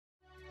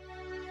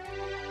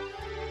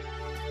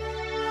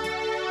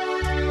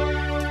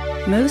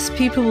Most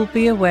people will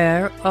be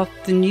aware of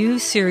the new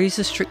series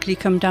of Strictly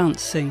Come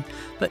Dancing,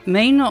 but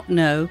may not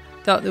know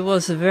that there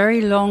was a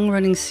very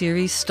long-running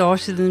series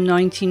started in the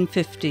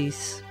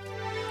 1950s.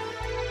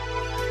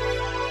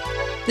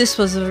 This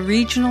was a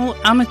regional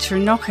amateur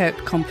knockout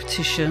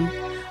competition,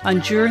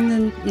 and during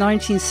the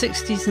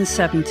 1960s and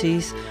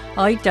 70s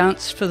I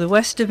danced for the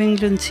West of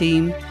England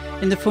team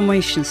in the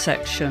formation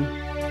section.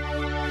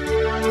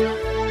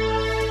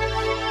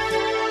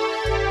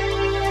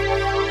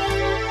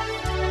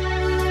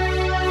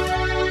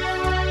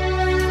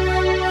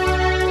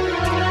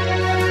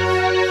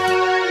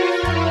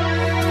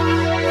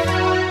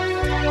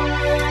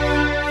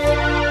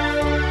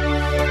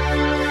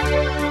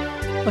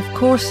 Of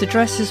course, the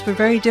dresses were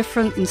very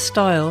different in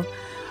style,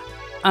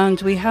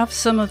 and we have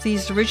some of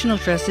these original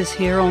dresses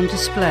here on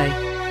display.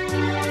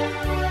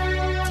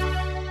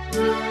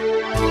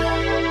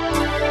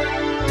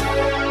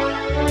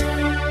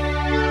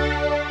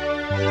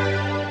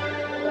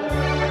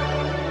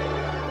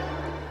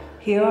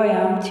 Here I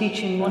am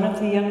teaching one of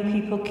the young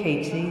people,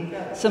 Katie,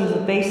 some of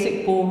the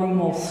basic ballroom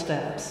waltz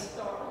steps.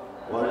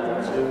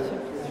 1, 2,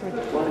 3,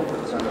 1.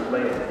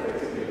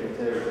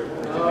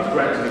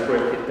 Gradually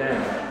break it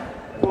down.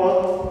 1,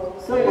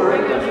 2,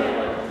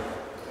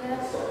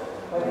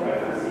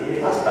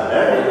 that's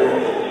better.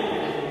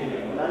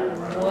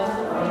 1,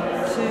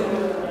 2,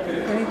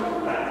 3.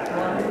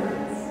 1,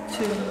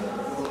 2,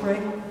 3.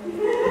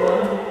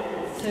 1,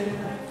 2,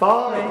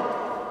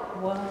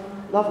 5. 1.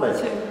 Lovely. 2,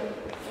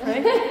 3.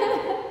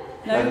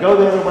 No. Now go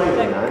the other way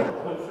then now.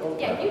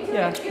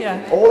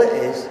 Yeah. All it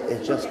is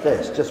just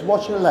this. Just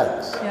watch your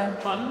legs.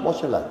 Yeah.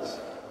 Watch your legs.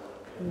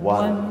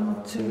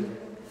 1, 2,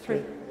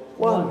 3.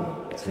 1,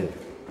 2,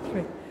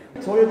 3.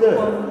 That's all you're doing.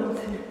 1,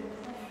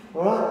 2.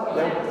 Alright?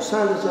 Now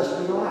sound is just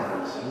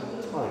relax and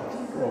tight.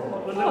 Go on.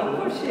 Oh, of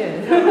course she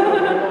is.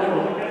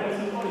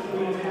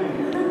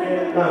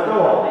 Now go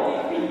on.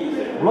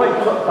 Right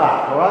foot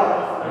back, alright?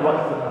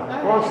 Right foot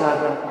back. Go on,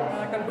 Sandra.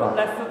 I've got to put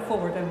left foot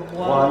forward and 1,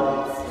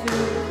 2,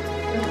 3.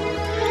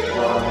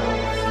 1.